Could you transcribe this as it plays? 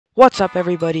What's up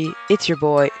everybody, it's your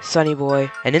boy, Sunny Boy,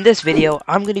 and in this video,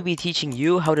 I'm going to be teaching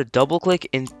you how to double click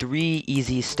in 3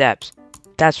 easy steps.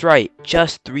 That's right,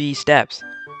 just 3 steps.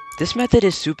 This method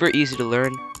is super easy to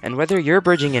learn, and whether you're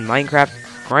bridging in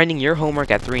Minecraft, grinding your homework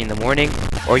at 3 in the morning,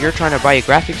 or you're trying to buy a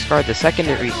graphics card the second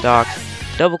it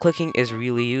restocks, double clicking is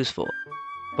really useful.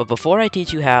 But before I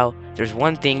teach you how, there's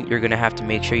one thing you're going to have to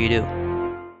make sure you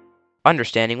do.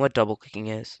 Understanding what double clicking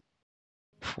is.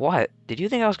 What? Did you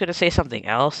think I was going to say something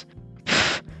else?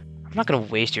 I'm not going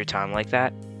to waste your time like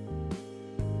that.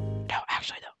 No,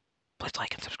 actually though, please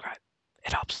like and subscribe.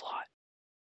 It helps a lot.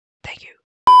 Thank you.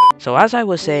 So as I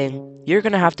was saying, you're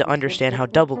going to have to understand how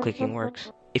double clicking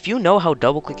works. If you know how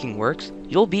double clicking works,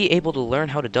 you'll be able to learn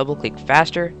how to double click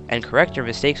faster and correct your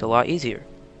mistakes a lot easier.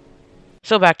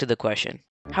 So back to the question.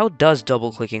 How does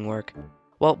double clicking work?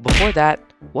 Well, before that,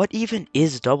 what even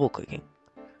is double clicking?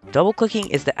 Double clicking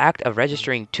is the act of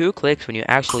registering 2 clicks when you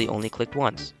actually only clicked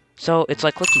once. So it's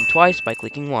like clicking twice by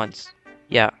clicking once.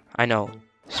 Yeah, I know.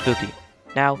 Spooky.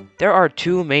 Now, there are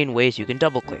 2 main ways you can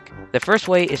double click. The first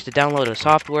way is to download a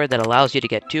software that allows you to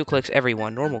get 2 clicks every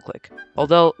 1 normal click.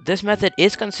 Although, this method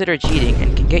is considered cheating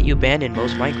and can get you banned in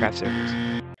most Minecraft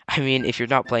servers. I mean, if you're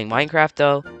not playing Minecraft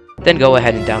though, then go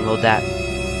ahead and download that.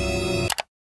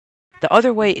 The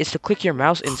other way is to click your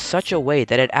mouse in such a way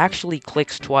that it actually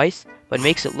clicks twice, but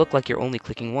makes it look like you're only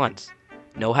clicking once.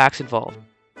 No hacks involved.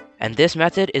 And this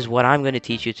method is what I'm going to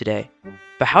teach you today.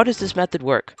 But how does this method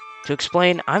work? To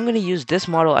explain, I'm going to use this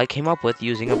model I came up with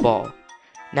using a ball.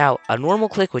 Now, a normal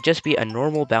click would just be a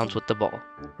normal bounce with the ball.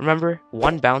 Remember,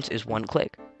 1 bounce is 1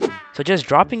 click. So just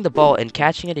dropping the ball and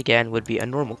catching it again would be a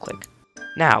normal click.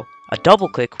 Now, a double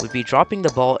click would be dropping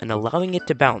the ball and allowing it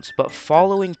to bounce, but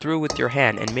following through with your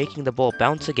hand and making the ball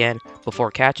bounce again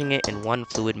before catching it in one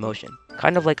fluid motion.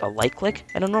 Kind of like a light click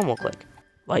and a normal click.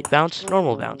 Light bounce,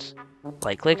 normal bounce.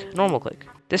 Light click, normal click.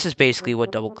 This is basically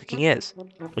what double clicking is.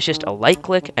 It's just a light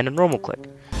click and a normal click,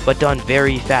 but done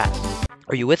very fast.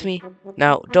 Are you with me?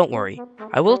 Now, don't worry.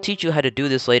 I will teach you how to do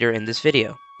this later in this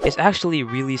video. It's actually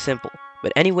really simple.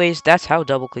 But anyways, that's how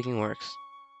double clicking works.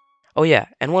 Oh yeah,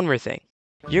 and one more thing.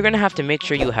 You're going to have to make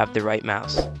sure you have the right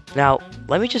mouse. Now,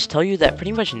 let me just tell you that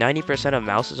pretty much 90% of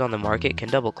mouses on the market can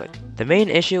double click. The main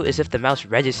issue is if the mouse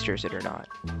registers it or not.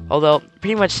 Although,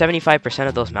 pretty much 75%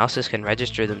 of those mouses can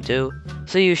register them too,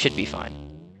 so you should be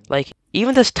fine. Like,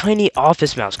 even this tiny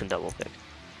office mouse can double click.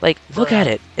 Like, look at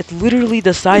it. It's literally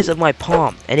the size of my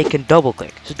palm, and it can double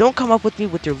click. So don't come up with me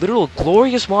with your literal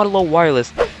glorious Model O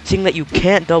wireless saying that you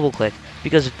can't double click.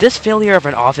 Because if this failure of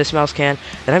an office mouse can,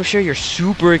 then I'm sure your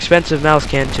super expensive mouse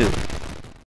can too.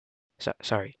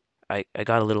 Sorry, I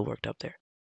got a little worked up there.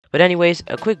 But anyways,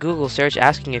 a quick Google search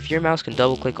asking if your mouse can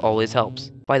double click always helps.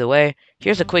 By the way,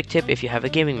 here's a quick tip if you have a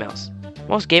gaming mouse.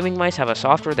 Most gaming mice have a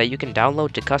software that you can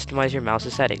download to customize your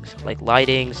mouse's settings, like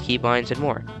lightings, keybinds, and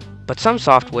more. But some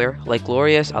software, like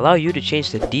Glorious, allow you to change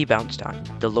the debounce time.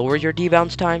 The lower your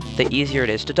debounce time, the easier it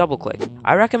is to double click.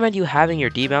 I recommend you having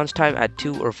your debounce time at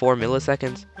 2 or 4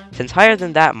 milliseconds, since higher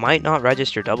than that might not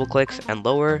register double clicks, and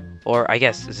lower, or I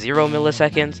guess 0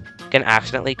 milliseconds, can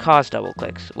accidentally cause double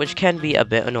clicks, which can be a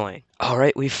bit annoying.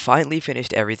 Alright, we've finally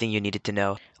finished everything you needed to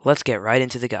know. Let's get right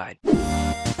into the guide.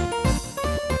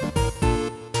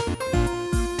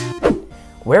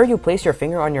 Where you place your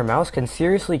finger on your mouse can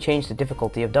seriously change the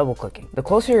difficulty of double clicking. The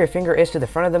closer your finger is to the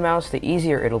front of the mouse, the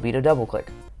easier it'll be to double click.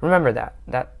 Remember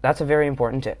that's a very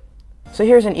important tip. So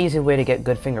here's an easy way to get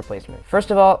good finger placement.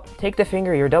 First of all, take the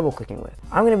finger you're double clicking with.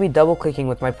 I'm going to be double clicking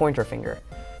with my pointer finger.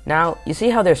 Now, you see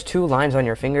how there's 2 lines on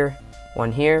your finger?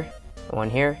 One here, and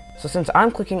one here. So since I'm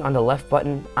clicking on the left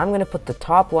button, I'm going to put the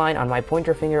top line on my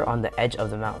pointer finger on the edge of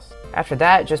the mouse. After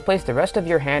that, just place the rest of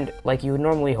your hand like you would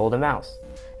normally hold a mouse.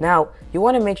 Now, you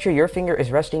want to make sure your finger is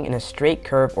resting in a straight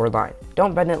curve or line.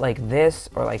 Don't bend it like this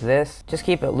or like this, just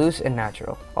keep it loose and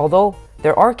natural. Although,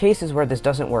 there are cases where this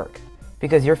doesn't work,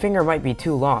 because your finger might be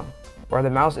too long, or the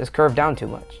mouse is curved down too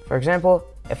much. For example,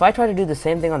 if I try to do the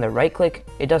same thing on the right click,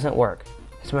 it doesn't work,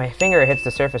 so my finger hits the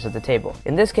surface of the table.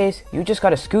 In this case, you just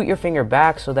gotta scoot your finger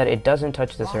back so that it doesn't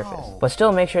touch the surface. But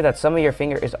still make sure that some of your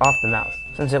finger is off the mouse,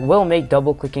 since it will make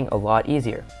double clicking a lot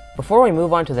easier. Before we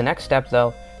move on to the next step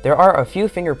though, there are a few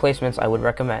finger placements I would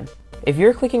recommend. If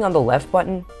you're clicking on the left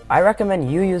button, I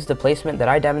recommend you use the placement that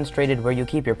I demonstrated where you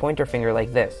keep your pointer finger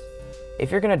like this.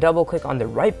 If you're going to double click on the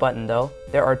right button though,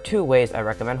 there are 2 ways I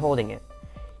recommend holding it.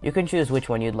 You can choose which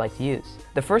one you'd like to use.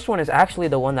 The first one is actually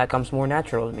the one that comes more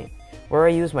natural to me, where I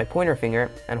use my pointer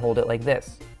finger and hold it like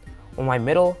this, while my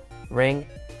middle, ring,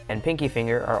 and pinky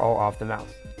finger are all off the mouse.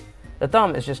 The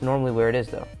thumb is just normally where it is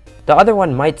though. The other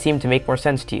one might seem to make more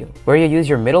sense to you, where you use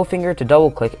your middle finger to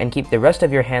double click and keep the rest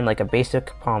of your hand like a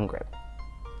basic palm grip.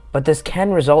 but this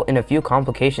can result in a few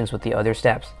complications with the other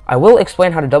steps. I will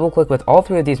explain how to double click with all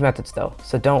three of these methods though,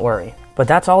 so don't worry. But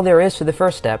that's all there is to the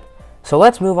first step, so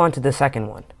let's move on to the second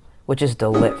one, which is the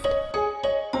lift.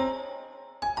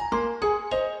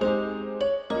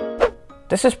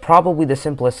 This is probably the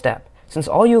simplest step, since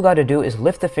all you gotta do is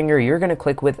lift the finger you're gonna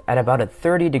click with at about a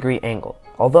 30-degree angle.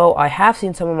 Although I have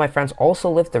seen some of my friends also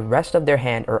lift the rest of their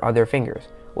hand or other fingers,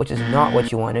 which is not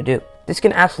what you want to do. This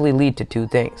can actually lead to two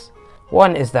things.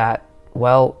 One is that,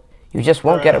 well, you just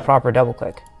won't get a proper double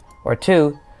click. Or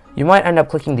two, you might end up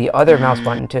clicking the other mouse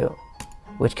button too,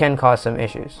 which can cause some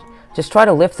issues. Just try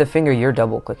to lift the finger you're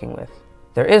double clicking with.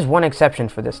 There is one exception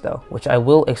for this though, which I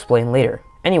will explain later.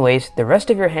 Anyways, the rest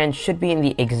of your hand should be in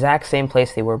the exact same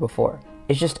place they were before.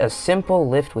 It's just a simple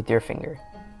lift with your finger.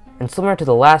 And similar to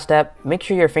the last step, make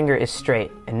sure your finger is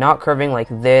straight and not curving like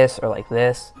this or like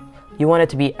this. You want it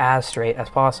to be as straight as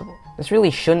possible. This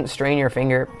really shouldn't strain your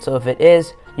finger, so if it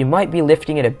is, you might be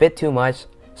lifting it a bit too much,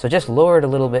 so just lower it a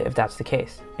little bit if that's the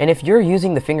case. And if you're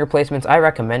using the finger placements I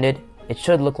recommended, it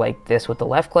should look like this with the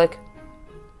left click,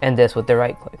 and this with the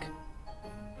right click.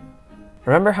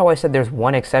 Remember how I said there's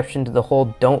one exception to the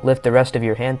whole don't lift the rest of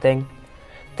your hand thing?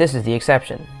 This is the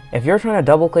exception. If you're trying to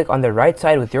double click on the right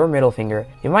side with your middle finger,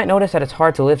 you might notice that it's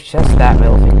hard to lift just that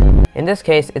middle finger. In this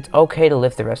case, it's okay to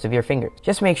lift the rest of your fingers.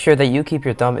 Just make sure that you keep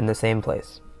your thumb in the same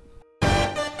place.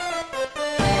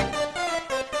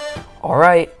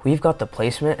 Alright, we've got the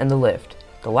placement and the lift.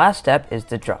 The last step is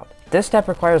the drop. This step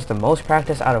requires the most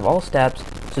practice out of all steps,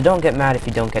 so don't get mad if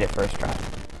you don't get it first try.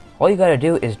 All you gotta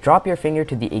do is drop your finger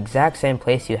to the exact same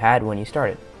place you had when you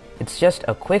started. It's just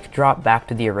a quick drop back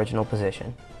to the original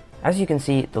position. As you can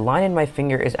see, the line in my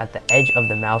finger is at the edge of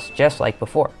the mouse just like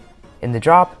before. In the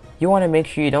drop, you want to make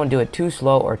sure you don't do it too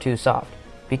slow or too soft,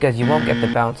 because you won't get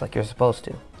the bounce like you're supposed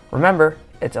to. Remember,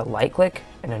 it's a light click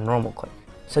and a normal click.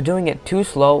 So doing it too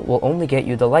slow will only get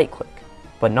you the light click,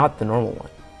 but not the normal one.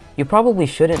 You probably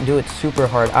shouldn't do it super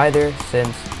hard either,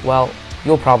 since, well,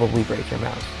 you'll probably break your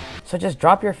mouse. So just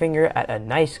drop your finger at a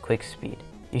nice quick speed.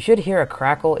 You should hear a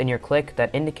crackle in your click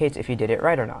that indicates if you did it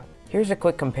right or not. Here's a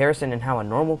quick comparison in how a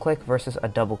normal click versus a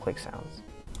double click sounds.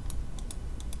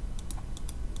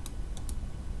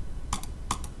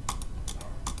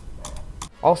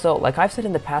 Also, like I've said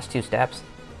in the past two steps,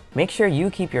 make sure you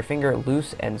keep your finger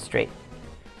loose and straight.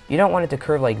 You don't want it to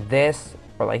curve like this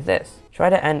or like this. Try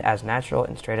to end as natural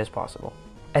and straight as possible.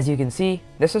 As you can see,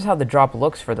 this is how the drop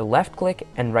looks for the left click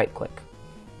and right click.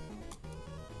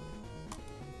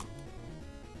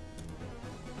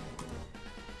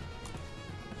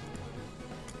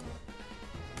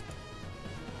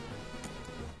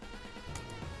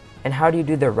 And how do you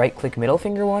do the right click middle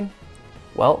finger one?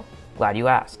 Well, glad you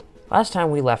asked. Last time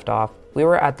we left off, we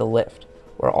were at the lift,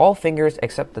 where all fingers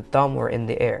except the thumb were in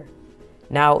the air.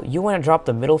 Now, you want to drop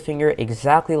the middle finger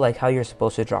exactly like how you're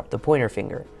supposed to drop the pointer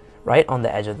finger, right on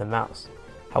the edge of the mouse.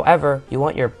 However, you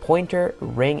want your pointer,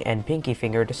 ring, and pinky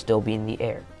finger to still be in the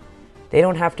air. They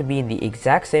don't have to be in the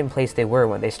exact same place they were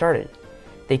when they started.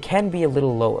 They can be a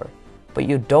little lower, but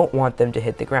you don't want them to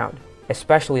hit the ground,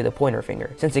 especially the pointer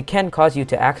finger, since it can cause you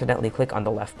to accidentally click on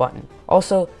the left button.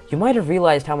 Also, you might have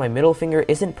realized how my middle finger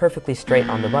isn't perfectly straight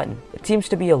on the button. It seems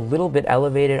to be a little bit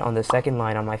elevated on the second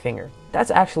line on my finger.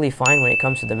 That's actually fine when it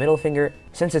comes to the middle finger,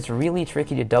 since it's really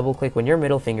tricky to double click when your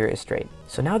middle finger is straight.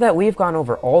 So now that we've gone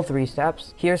over all three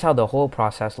steps, here's how the whole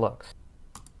process looks.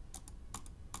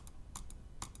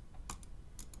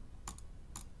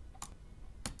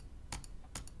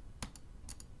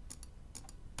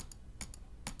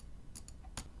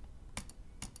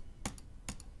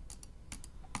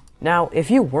 Now, if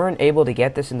you weren't able to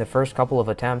get this in the first couple of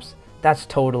attempts, that's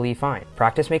totally fine.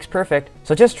 Practice makes perfect,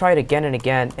 so just try it again and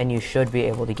again and you should be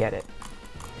able to get it.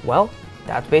 Well,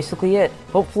 that's basically it.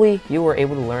 Hopefully, you were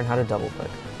able to learn how to double click.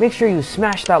 Make sure you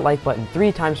smash that like button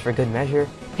 3 times for good measure,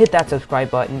 hit that subscribe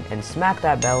button, and smack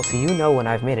that bell so you know when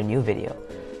I've made a new video.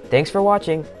 Thanks for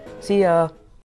watching. See ya!